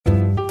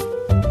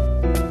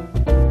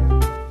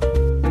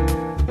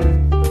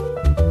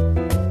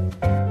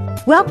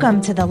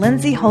Welcome to the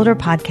Lindsay Holder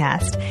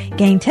Podcast.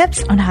 Gain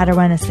tips on how to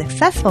run a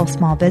successful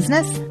small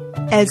business,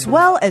 as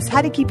well as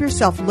how to keep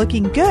yourself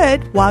looking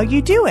good while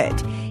you do it.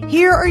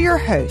 Here are your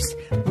hosts,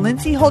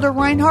 Lindsay Holder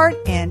Reinhardt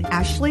and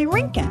Ashley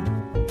Rinkin.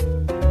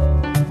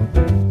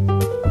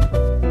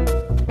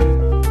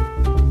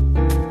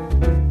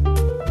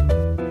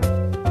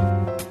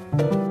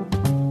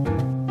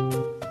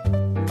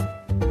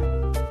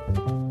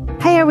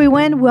 Hey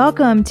everyone,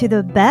 welcome to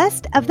the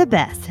Best of the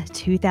Best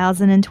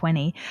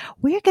 2020.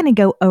 We're going to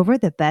go over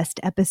the best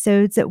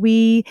episodes that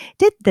we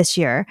did this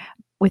year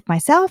with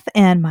myself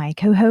and my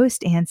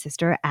co-host and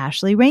sister,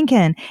 Ashley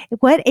Rinkin.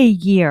 What a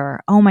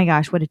year. Oh my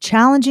gosh, what a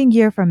challenging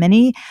year for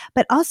many,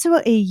 but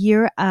also a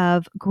year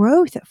of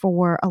growth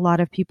for a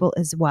lot of people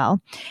as well.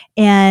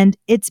 And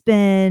it's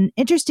been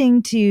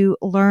interesting to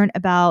learn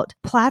about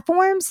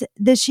platforms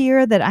this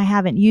year that I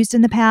haven't used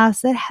in the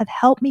past that have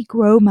helped me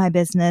grow my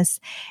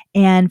business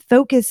and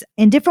focus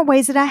in different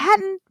ways that I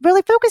hadn't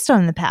really focused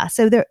on in the past.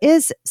 So there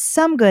is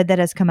some good that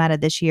has come out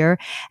of this year.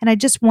 And I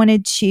just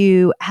wanted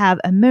to have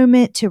a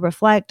moment to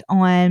reflect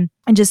on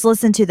and just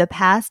listen to the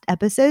past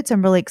episodes.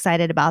 I'm really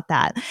excited about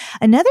that.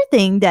 Another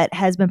thing that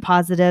has been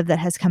positive that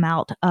has come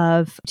out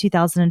of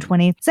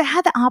 2020 is I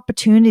had the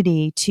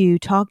opportunity to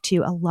talk to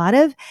a lot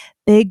of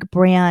big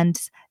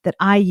brands that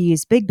I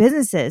use, big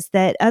businesses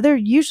that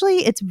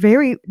usually it's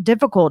very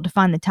difficult to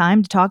find the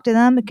time to talk to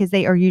them because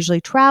they are usually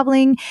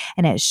traveling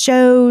and at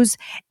shows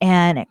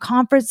and at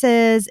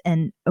conferences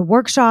and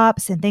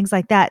workshops and things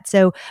like that.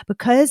 So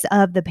because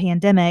of the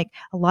pandemic,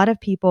 a lot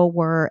of people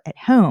were at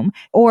home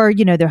or,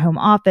 their home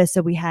office.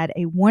 So we had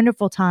a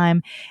wonderful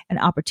time and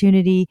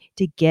opportunity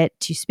to get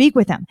to speak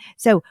with them.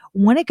 So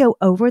want to go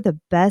over the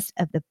best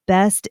of the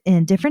best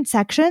in different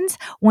sections.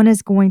 One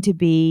is going to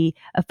be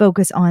a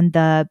focus on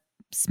the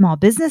small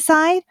business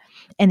side,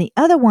 and the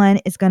other one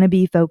is going to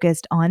be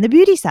focused on the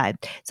beauty side.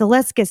 So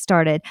let's get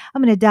started.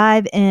 I'm going to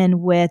dive in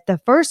with the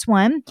first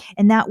one,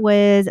 and that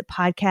was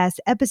podcast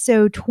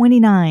episode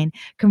 29,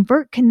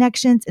 Convert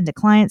Connections into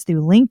Clients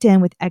Through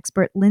LinkedIn with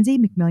expert Lindsay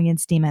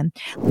McMillian-Steeman.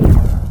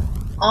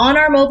 On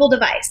our mobile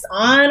device,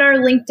 on our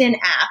LinkedIn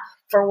app,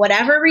 for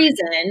whatever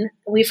reason,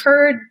 we've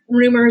heard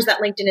rumors that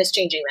LinkedIn is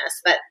changing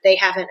this, but they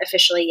haven't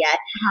officially yet.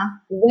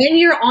 When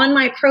you're on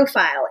my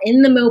profile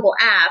in the mobile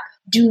app,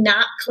 do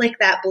not click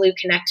that blue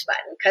connect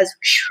button because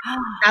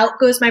out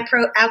goes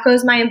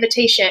my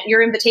invitation,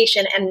 your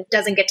invitation, and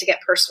doesn't get to get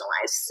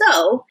personalized.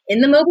 So in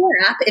the mobile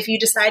app, if you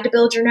decide to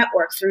build your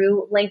network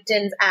through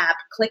LinkedIn's app,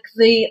 click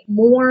the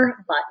more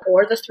button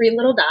or the three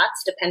little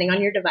dots, depending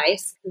on your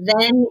device.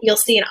 Then you'll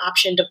see an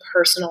option to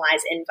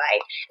personalize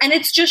invite. And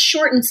it's just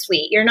short and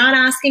sweet. You're not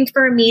asking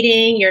for a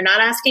meeting. You're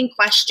not asking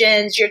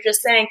questions. You're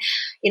just saying,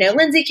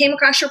 Lindsay, came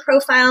across your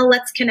profile.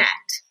 Let's connect.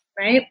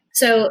 Right?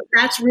 So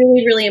that's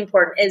really, really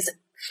important is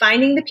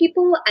finding the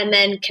people and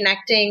then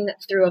connecting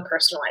through a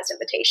personalized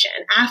invitation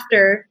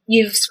after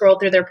you've scrolled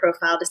through their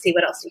profile to see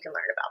what else you can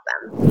learn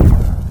about them.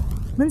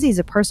 Lindsay's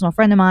a personal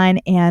friend of mine,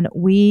 and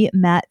we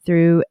met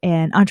through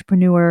an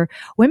entrepreneur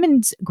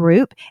women's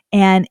group,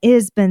 and it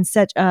has been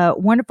such a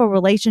wonderful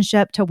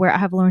relationship to where I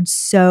have learned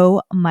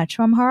so much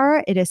from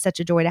her. It is such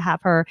a joy to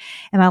have her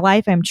in my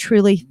life. I'm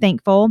truly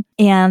thankful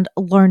and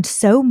learned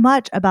so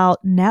much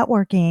about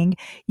networking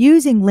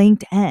using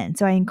LinkedIn.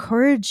 So I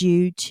encourage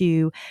you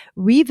to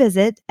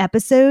revisit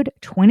episode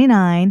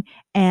 29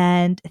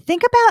 and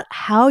think about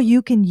how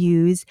you can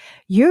use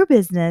your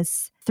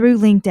business through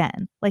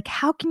LinkedIn. Like,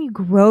 how can you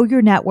grow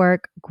your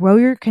network, grow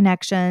your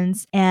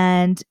connections,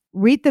 and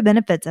reap the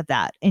benefits of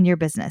that in your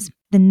business?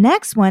 The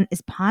next one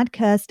is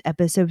podcast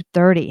episode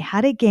 30,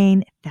 how to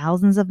gain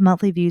thousands of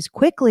monthly views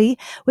quickly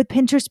with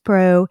Pinterest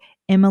Pro,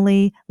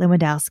 Emily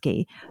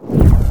Lewandowski.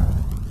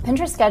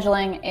 Pinterest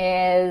scheduling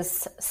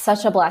is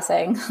such a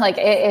blessing.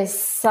 It is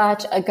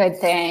such a good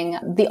thing.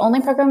 The only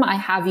program I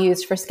have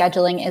used for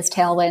scheduling is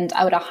Tailwind.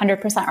 I would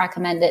 100%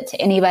 recommend it to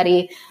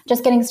anybody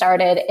just getting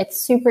started.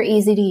 It's super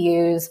easy to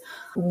use,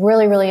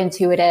 really, really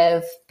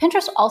intuitive.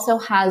 Pinterest also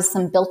has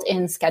some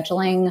built-in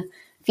scheduling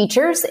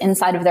features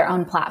inside of their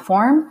own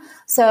platform.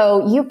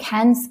 So you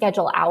can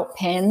schedule out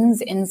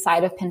pins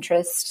inside of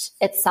Pinterest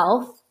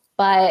itself,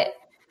 but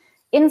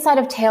inside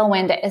of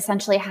Tailwind, it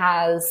essentially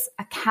has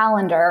a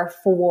calendar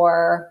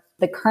for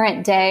the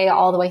current day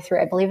all the way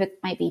through. I believe it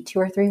might be 2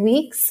 or 3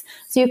 weeks.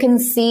 So you can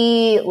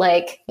see,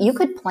 you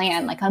could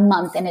plan a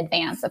month in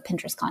advance of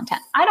Pinterest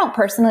content. I don't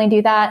personally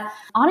do that.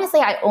 Honestly,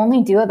 I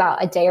only do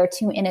about a day or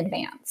two in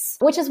advance,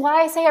 which is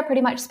why I say I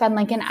pretty much spend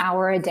an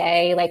hour a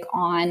day,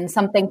 on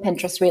something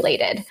Pinterest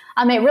related.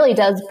 It really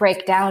does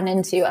break down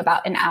into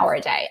about an hour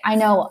a day. I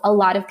know a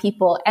lot of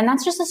people, and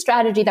that's just a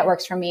strategy that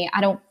works for me.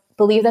 I don't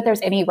believe that there's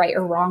any right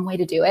or wrong way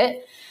to do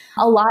it.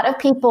 A lot of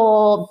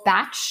people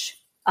batch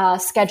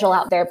schedule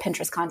out their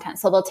Pinterest content.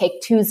 So they'll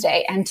take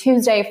Tuesday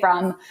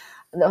from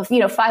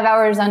 5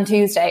 hours on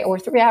Tuesday or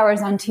 3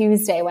 hours on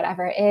Tuesday,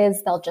 whatever it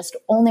is, they'll just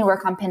only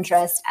work on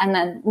Pinterest and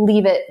then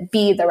leave it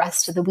be the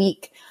rest of the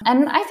week.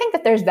 And I think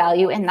that there's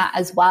value in that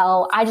as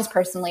well. I just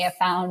personally have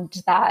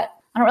found that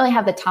I don't really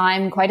have the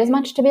time quite as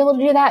much to be able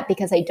to do that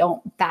because I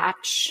don't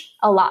batch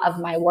a lot of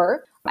my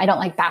work. I don't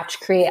like batch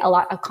create a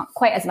lot of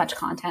quite as much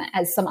content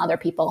as some other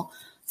people.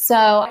 So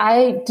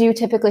I do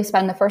typically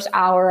spend the first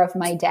hour of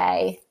my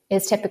day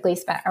is typically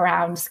spent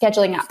around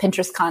scheduling out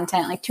Pinterest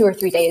content like 2 or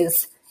 3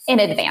 days in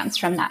advance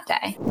from that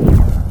day.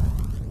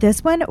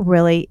 This one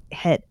really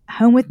hit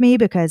home with me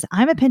because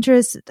I'm a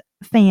Pinterest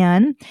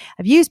fan.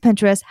 I've used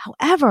Pinterest.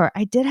 However,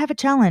 I did have a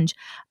challenge.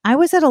 I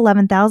was at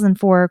 11,000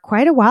 for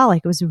quite a while.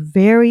 Like, it was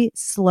very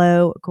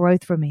slow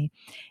growth for me.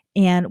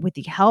 And with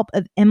the help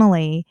of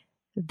Emily,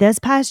 this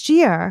past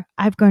year,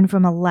 I've grown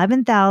from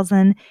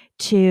 11,000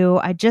 to,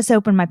 I just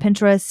opened my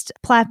Pinterest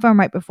platform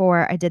right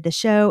before I did the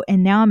show,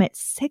 and now I'm at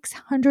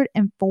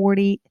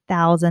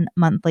 640,000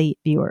 monthly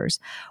viewers.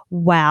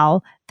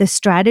 Wow. The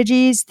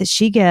strategies that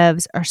she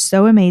gives are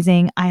so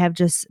amazing. I have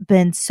just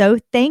been so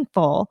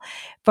thankful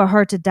for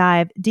her to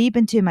dive deep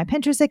into my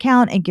Pinterest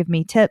account and give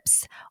me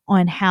tips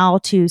on how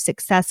to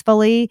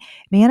successfully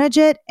manage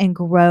it and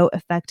grow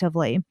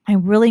effectively. I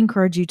really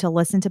encourage you to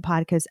listen to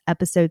podcast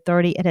episode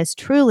 30. It has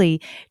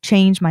truly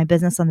changed my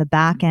business on the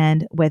back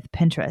end with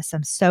Pinterest.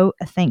 I'm so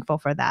thankful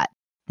for that.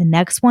 The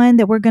next one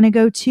that we're going to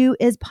go to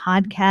is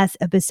podcast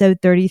episode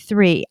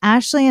 33.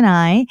 Ashley and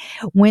I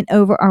went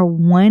over our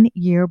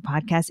 1-year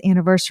podcast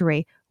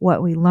anniversary,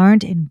 what we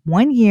learned in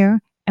 1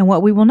 year and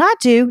what we will not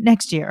do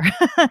next year.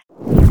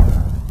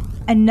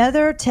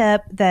 Another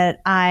tip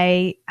that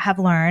I have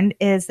learned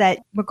is that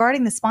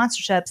regarding the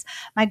sponsorships,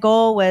 my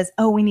goal was,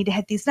 we need to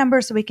hit these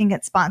numbers so we can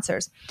get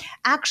sponsors.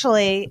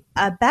 Actually,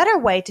 a better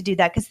way to do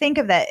that, because think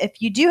of that, if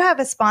you do have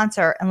a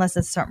sponsor, unless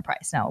it's a certain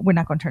price, no, we're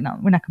not going to turn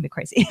on, we're not going to be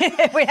crazy.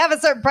 If we have a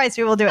certain price,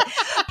 we will do it.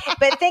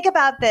 But think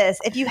about this.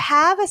 If you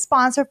have a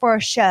sponsor for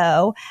a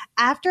show,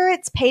 after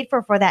it's paid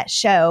for that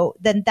show,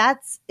 then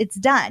it's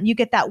done. You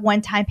get that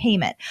one-time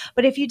payment.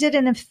 But if you did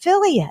an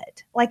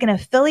affiliate, like an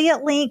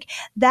affiliate link,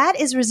 that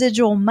is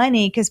residual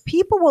money, because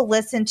people will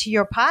listen to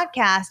your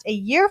podcast a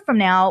year from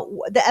now,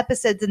 the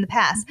episodes in the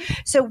past.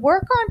 So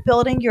work on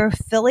building your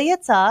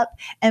affiliates up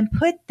and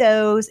put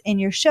those in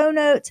your show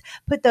notes,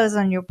 put those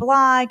on your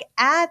blog,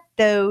 add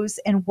those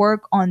and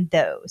work on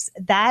those.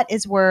 That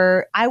is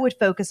where I would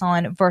focus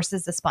on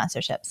versus the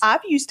sponsorships.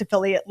 I've used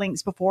affiliate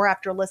links before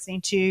after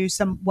listening to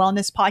some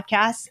wellness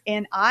podcasts,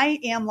 and I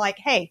am like,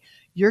 hey,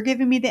 you're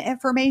giving me the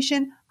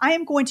information. I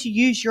am going to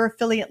use your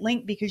affiliate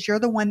link because you're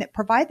the one that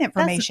provide the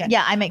information.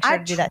 I make sure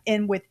to do that.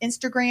 And with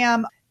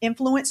Instagram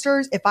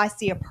influencers, if I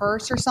see a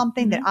purse or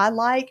something that I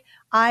like,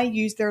 I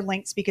use their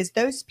links because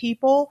those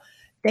people,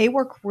 they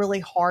work really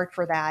hard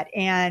for that.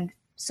 And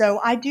so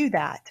I do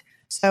that.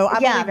 So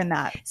I believe in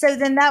that. So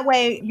then that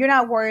way you're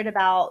not worried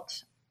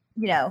about,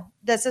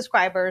 the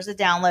subscribers, the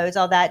downloads,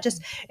 all that.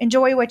 Just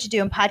enjoy what you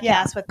do in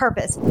podcasts with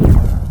purpose.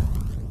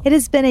 It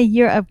has been a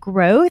year of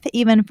growth,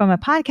 even from a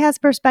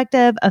podcast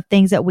perspective, of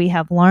things that we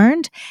have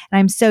learned. And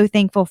I'm so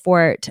thankful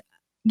for it.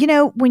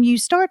 When you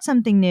start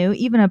something new,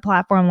 even a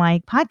platform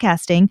like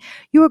podcasting,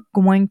 you are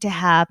going to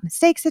have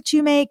mistakes that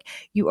you make.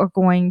 You are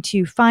going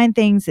to find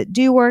things that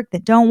do work,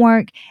 that don't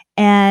work.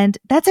 And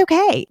that's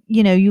okay.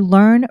 You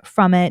learn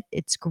from it.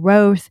 It's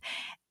growth.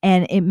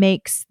 And it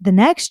makes the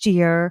next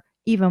year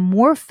even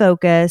more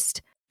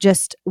focused.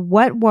 Just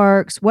what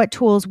works, what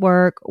tools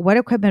work, what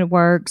equipment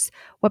works,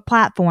 what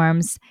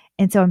platforms.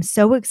 And so I'm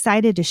so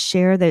excited to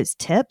share those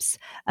tips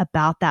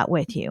about that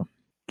with you.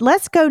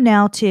 Let's go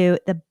now to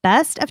the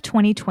best of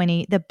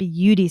 2020, the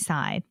beauty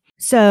side.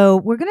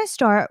 So we're going to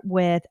start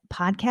with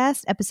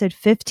podcast episode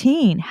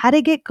 15, how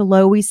to get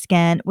glowy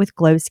skin with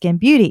Glow Skin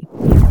Beauty.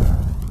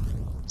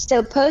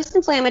 So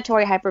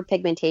post-inflammatory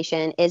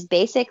hyperpigmentation is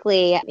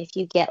basically if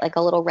you get like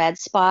a little red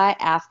spot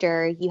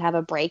after you have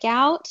a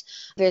breakout,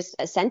 there's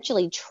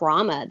essentially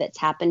trauma that's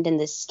happened in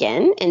the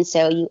skin. And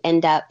so you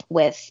end up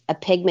with a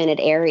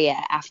pigmented area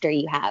after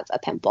you have a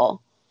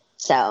pimple.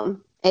 So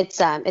it's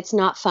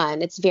not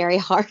fun. It's very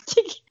hard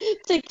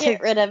to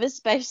get rid of,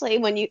 especially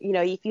when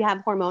if you have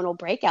hormonal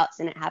breakouts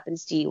and it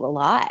happens to you a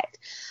lot.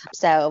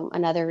 So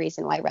another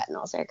reason why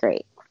retinols are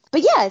great.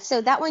 But yeah,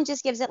 so that one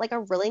just gives it like a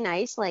really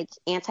nice like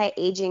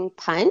anti-aging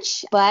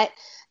punch, but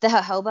the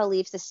jojoba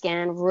leaves the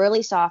skin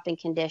really soft and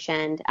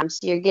conditioned.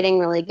 So you're getting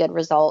really good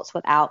results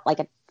without like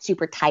a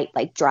super tight,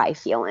 like dry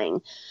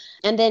feeling.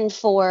 And then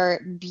for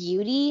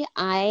beauty,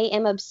 I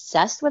am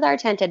obsessed with our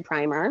tinted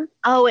primer.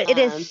 Oh, it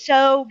is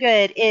so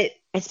good.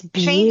 It's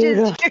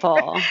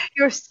beautiful.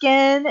 Your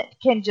skin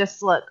can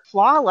just look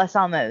flawless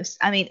almost.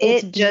 I mean,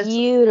 it's just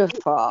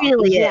beautiful.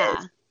 Really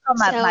is.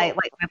 My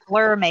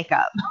blur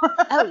makeup.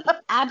 Oh,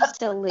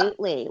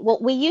 absolutely. Well,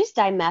 we use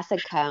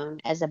dimethicone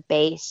as a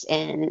base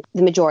in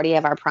the majority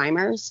of our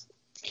primers.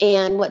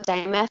 And what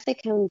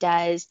dimethicone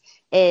does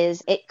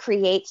is it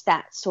creates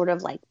that sort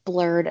of like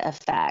blurred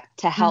effect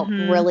to help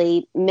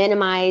really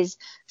minimize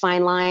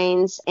fine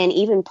lines and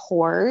even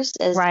pores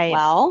as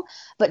well.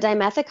 But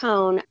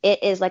dimethicone,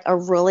 it is like a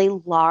really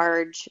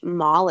large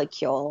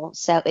molecule.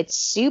 So it's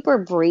super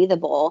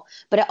breathable,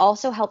 but it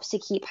also helps to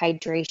keep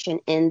hydration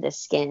in the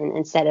skin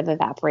instead of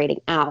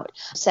evaporating out.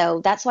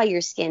 So that's why your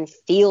skin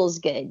feels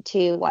good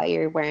too while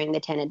you're wearing the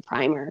tinted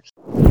primer.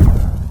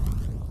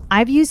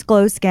 I've used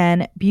Glow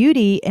Skin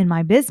Beauty in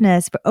my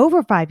business for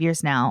over 5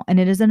 years now, and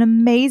it is an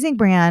amazing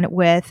brand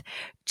with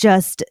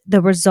just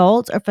the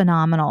results are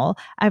phenomenal.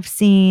 I've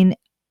seen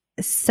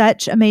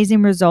such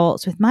amazing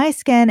results with my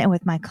skin and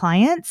with my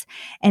clients.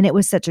 And it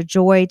was such a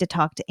joy to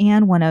talk to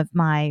Anne, one of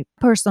my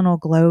personal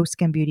Glow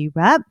Skin Beauty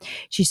rep.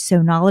 She's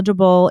so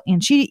knowledgeable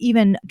and she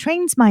even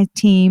trains my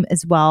team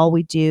as well.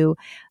 We do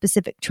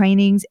specific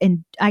trainings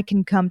and I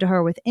can come to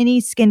her with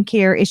any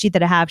skincare issue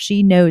that I have.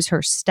 She knows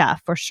her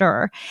stuff for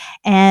sure.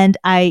 And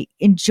I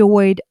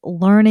enjoyed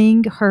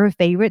learning her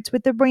favorites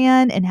with the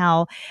brand and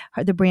how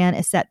the brand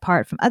is set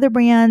apart from other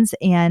brands.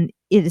 And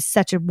it is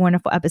such a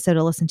wonderful episode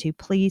to listen to.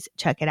 Please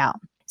check it out.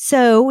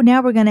 So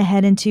now we're going to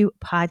head into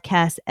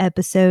podcast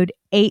episode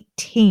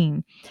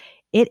 18.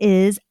 It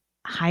is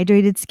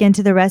Hydrated Skin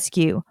to the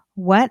Rescue.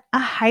 What a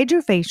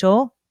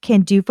hydrofacial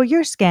can do for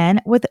your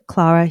skin with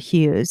Clara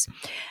Hughes.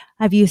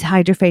 I've used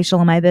hydrofacial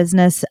in my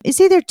business.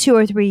 It's either 2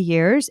 or 3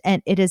 years,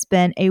 and it has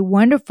been a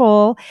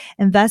wonderful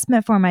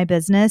investment for my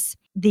business.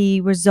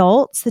 The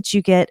results that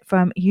you get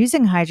from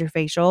using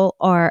hydrofacial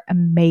are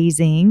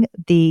amazing.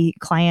 The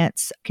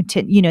clients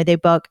continue, they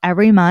book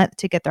every month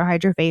to get their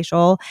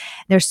hydrofacial.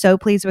 They're so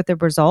pleased with the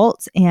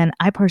results. And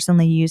I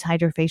personally use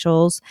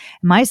hydrofacials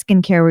in my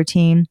skincare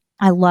routine.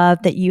 I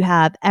love that you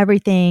have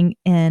everything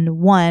in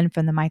one,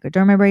 from the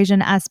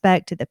microdermabrasion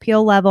aspect to the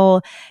peel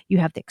level. You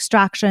have the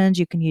extractions.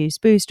 You can use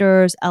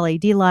boosters,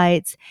 LED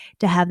lights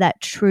to have that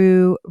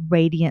true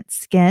radiant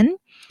skin.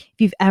 If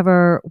you've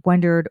ever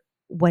wondered,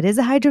 what is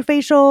a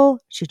hydrofacial?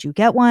 Should you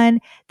get one?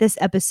 This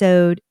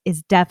episode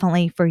is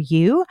definitely for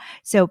you.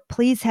 So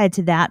please head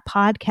to that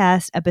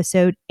podcast,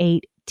 episode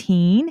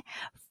 18,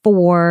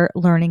 for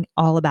learning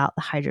all about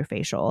the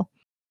hydrofacial.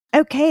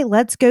 Okay,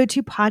 let's go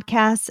to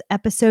podcast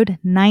episode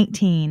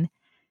 19.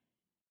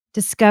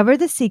 Discover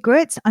the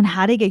secrets on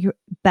how to get your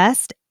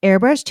best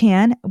airbrush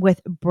tan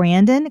with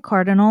Brandon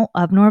Cardinal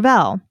of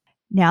Norvell.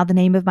 Now, the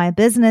name of my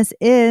business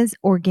is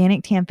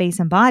Organic Tan Face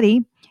and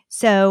Body.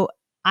 So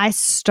I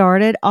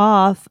started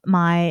off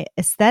my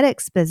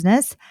aesthetics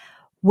business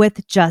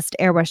with just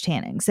airbrush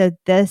tanning. So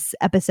this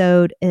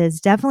episode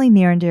is definitely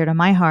near and dear to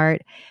my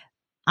heart.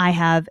 I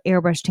have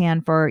airbrush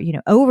tan for,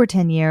 over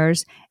 10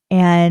 years,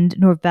 and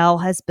Norvell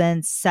has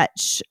been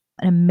such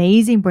an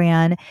amazing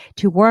brand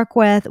to work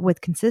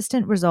with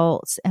consistent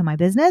results in my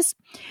business.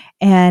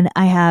 And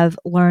I have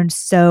learned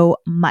so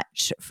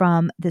much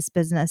from this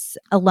business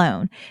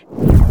alone.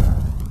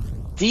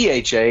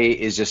 DHA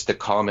is just a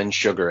common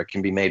sugar. It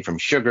can be made from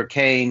sugar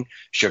cane,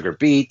 sugar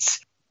beets,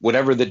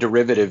 whatever the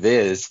derivative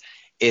is.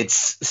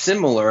 It's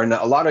similar, and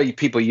a lot of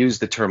people use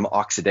the term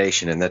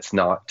oxidation, and that's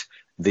not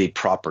the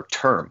proper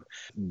term.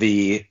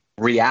 The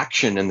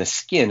reaction in the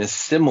skin is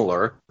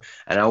similar,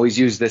 and I always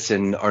use this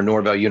in our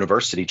Norvell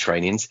University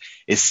trainings,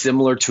 is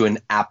similar to an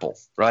apple,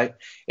 right?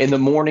 In the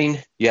morning,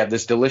 you have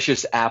this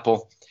delicious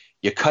apple.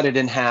 You cut it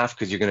in half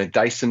because you're going to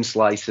dice some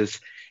slices,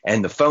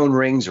 and the phone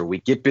rings, or we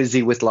get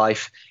busy with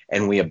life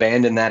and we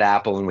abandon that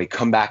apple, and we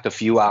come back a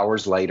few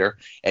hours later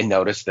and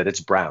notice that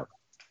it's brown.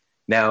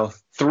 Now,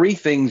 3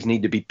 things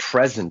need to be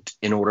present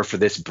in order for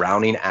this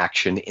browning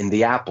action in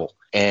the apple.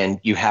 And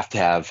you have to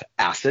have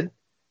acid,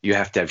 you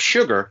have to have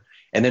sugar,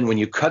 and then when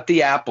you cut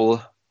the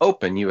apple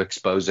open, you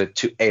expose it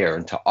to air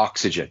and to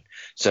oxygen.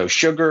 So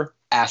sugar,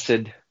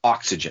 acid,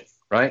 oxygen,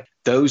 right?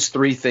 Those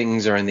 3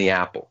 things are in the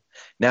apple.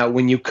 Now,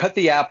 when you cut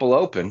the apple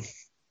open,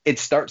 it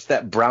starts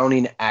that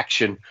browning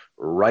action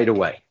right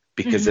away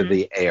because of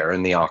the air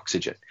and the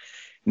oxygen.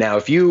 Now,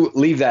 if you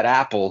leave that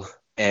apple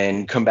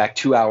and come back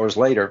 2 hours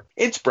later,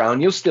 it's brown.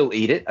 You'll still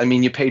eat it. I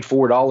mean, you paid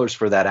 $4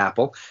 for that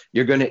apple.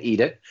 You're going to eat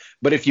it.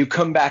 But if you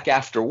come back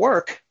after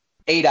work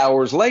 8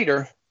 hours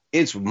later,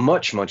 it's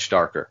much, much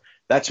darker.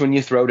 That's when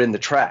you throw it in the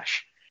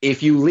trash.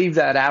 If you leave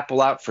that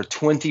apple out for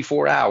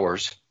 24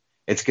 hours,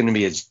 it's going to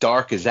be as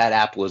dark as that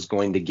apple is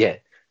going to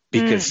get,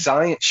 because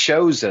science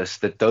shows us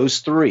that those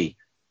 3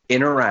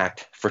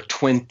 interact for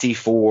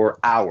 24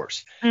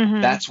 hours.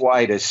 That's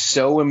why it is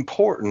so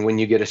important when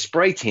you get a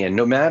spray tan,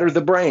 no matter the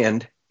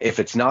brand, if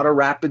it's not a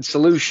rapid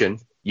solution,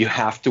 you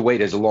have to wait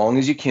as long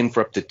as you can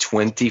for up to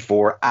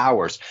 24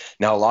 hours.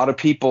 Now, a lot of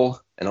people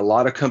and a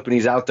lot of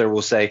companies out there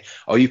will say,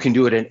 oh, you can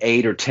do it in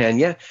 8 or 10.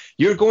 Yeah,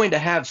 you're going to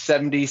have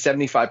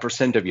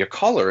 75% of your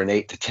color in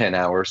 8 to 10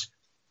 hours.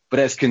 But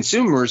as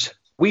consumers,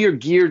 we are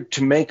geared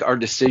to make our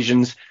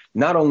decisions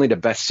not only to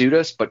best suit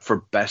us, but for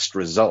best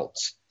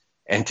results.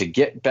 And to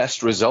get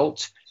best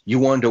results, you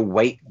want to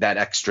wait that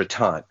extra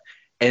time.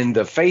 And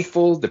the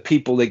faithful, the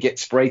people that get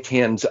spray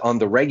tans on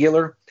the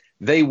regular,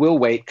 they will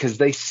wait because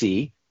they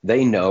see,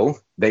 they know,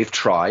 they've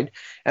tried.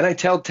 And I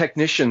tell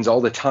technicians all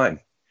the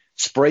time,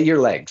 spray your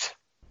legs.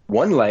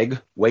 One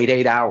leg, wait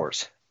 8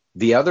 hours.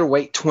 The other,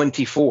 wait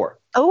 24.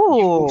 Oh,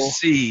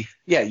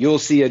 you'll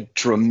see a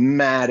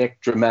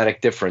dramatic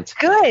difference.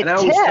 Good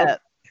tip.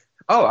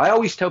 I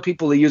always tell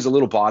people to use a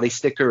little body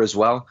sticker as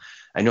well.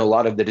 I know a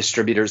lot of the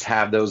distributors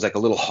have those, like a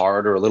little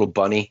heart or a little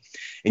bunny,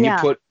 and you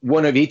put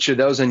one of each of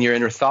those on your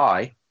inner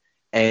thigh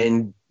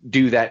and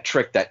do that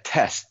trick, that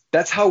test.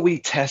 That's how we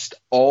test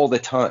all the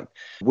time.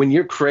 When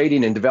you're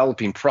creating and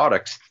developing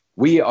products,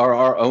 we are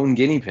our own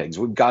guinea pigs.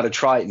 We've got to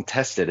try it and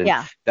test it. And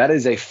Yeah. that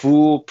is a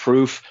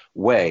foolproof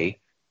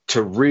way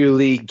to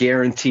really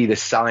guarantee the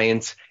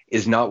science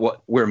is not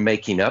what we're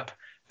making up.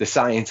 The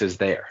science is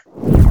there.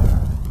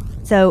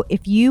 So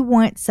if you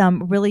want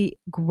some really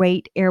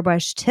great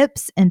airbrush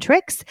tips and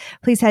tricks,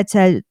 please head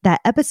to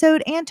that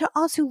episode and to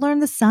also learn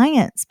the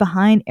science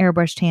behind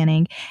airbrush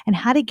tanning and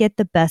how to get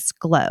the best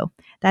glow.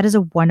 That is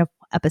a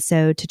wonderful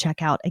episode to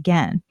check out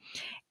again.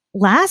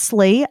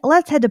 Lastly,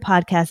 let's head to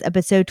podcast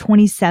episode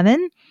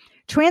 27,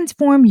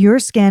 Transform Your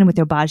Skin with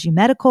Obagi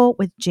Medical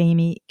with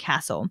Jamie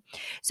Castle.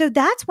 So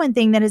that's one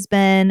thing that has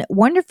been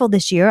wonderful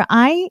this year.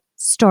 I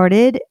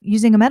started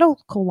using a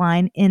medical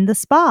line in the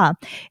spa.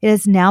 It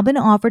has now been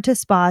offered to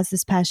spas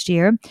this past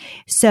year.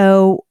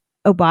 So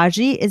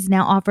Obagi is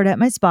now offered at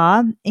my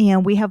spa,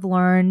 and we have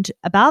learned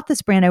about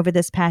this brand over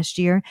this past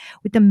year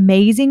with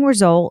amazing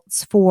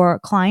results for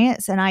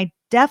clients. And I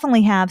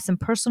definitely have some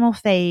personal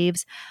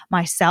faves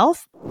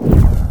myself.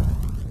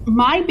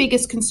 My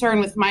biggest concern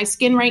with my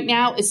skin right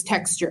now is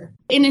texture.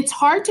 And it's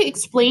hard to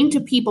explain to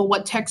people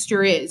what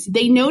texture is.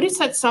 They notice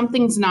that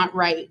something's not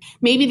right.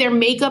 Maybe their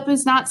makeup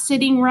is not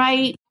sitting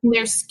right,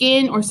 their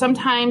skin, or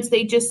sometimes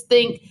they just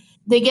think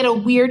they get a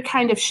weird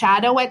kind of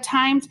shadow at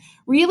times.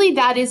 Really,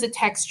 that is a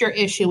texture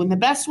issue. And the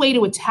best way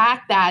to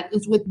attack that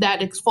is with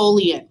that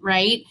exfoliant,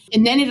 right?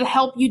 And then it'll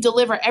help you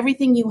deliver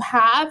everything you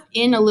have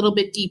in a little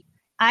bit deeper.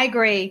 I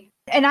agree.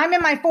 And I'm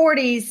in my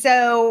 40s,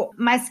 so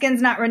my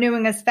skin's not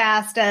renewing as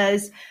fast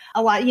as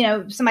a lot,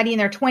 somebody in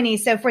their 20s.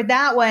 So for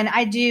that one,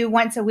 I do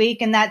once a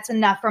week, and that's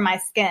enough for my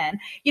skin.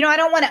 I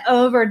don't want to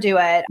overdo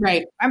it.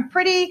 Right. I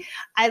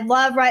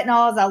love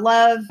retinols. I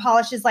love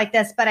polishes like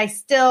this, but I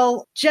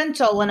still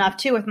gentle enough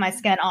too with my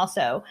skin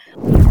also.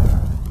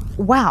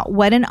 Wow.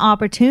 What an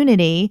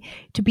opportunity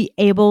to be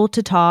able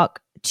to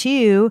talk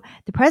to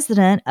the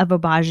president of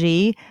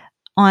Obagi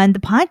on the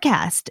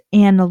podcast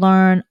and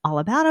learn all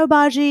about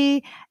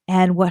Obagi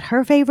and what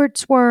her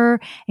favorites were.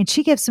 And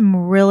she gives some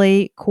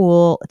really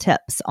cool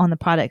tips on the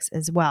products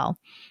as well.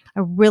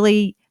 I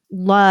really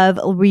love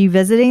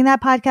revisiting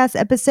that podcast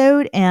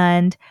episode,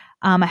 and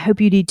I hope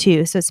you do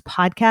too. So it's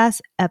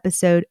podcast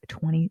episode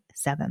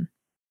 27.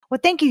 Well,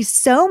 thank you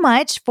so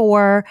much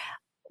for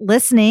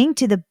listening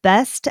to the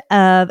Best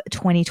of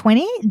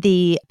 2020,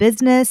 the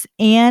Business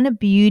and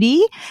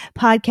Beauty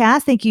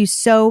podcast. Thank you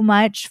so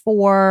much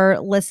for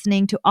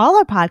listening to all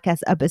our podcast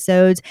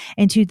episodes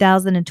in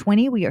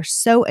 2020. We are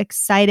so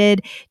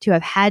excited to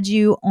have had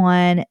you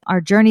on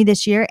our journey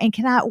this year and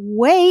cannot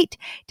wait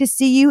to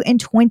see you in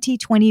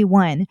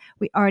 2021.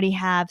 We already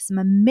have some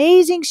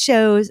amazing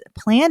shows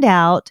planned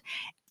out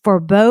for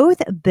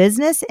both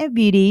business and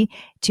beauty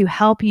to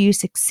help you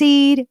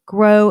succeed,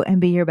 grow,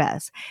 and be your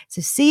best.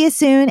 So see you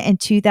soon in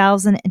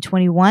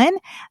 2021.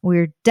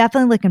 We're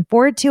definitely looking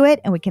forward to it,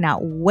 and we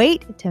cannot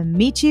wait to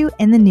meet you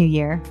in the new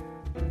year.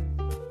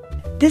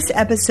 This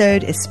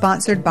episode is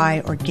sponsored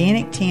by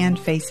Organic Tan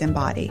Face and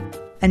Body,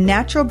 a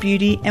natural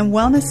beauty and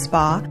wellness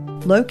spa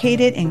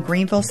located in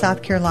Greenville,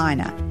 South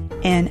Carolina,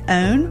 and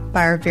owned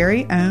by our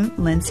very own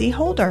Lindsay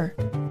Holder.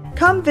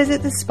 Come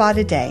visit the spa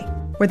today,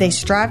 where they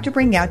strive to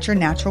bring out your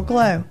natural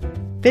glow.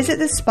 Visit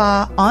the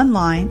spa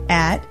online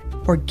at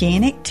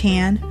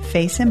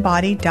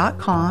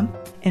organictanfaceandbody.com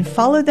and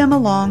follow them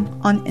along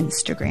on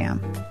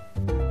Instagram.